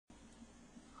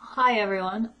Hi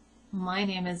everyone, my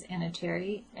name is Anna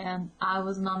Cherry and I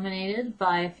was nominated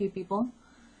by a few people,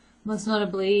 most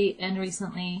notably and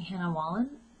recently Hannah Wallen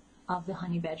of the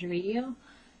Honey Badger Radio,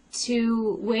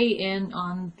 to weigh in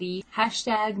on the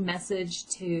hashtag message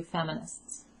to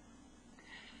feminists.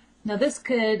 Now this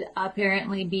could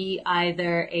apparently be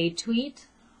either a tweet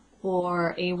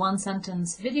or a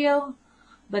one-sentence video,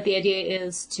 but the idea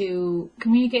is to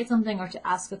communicate something or to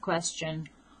ask a question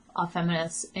of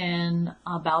feminists in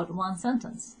about one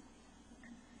sentence.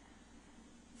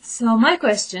 So my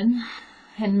question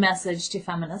and message to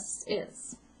feminists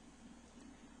is,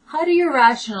 how do you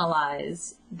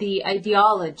rationalize the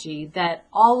ideology that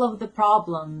all of the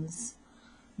problems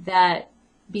that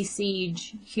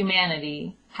besiege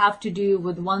humanity have to do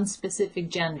with one specific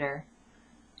gender,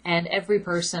 and every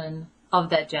person of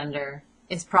that gender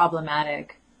is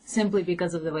problematic simply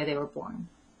because of the way they were born?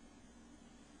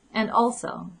 And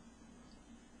also,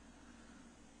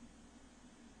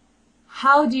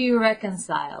 how do you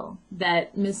reconcile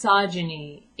that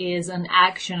misogyny is an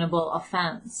actionable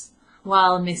offense,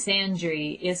 while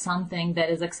misandry is something that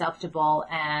is acceptable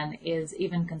and is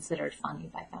even considered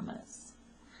funny by feminists?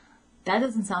 That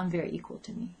doesn't sound very equal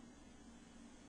to me.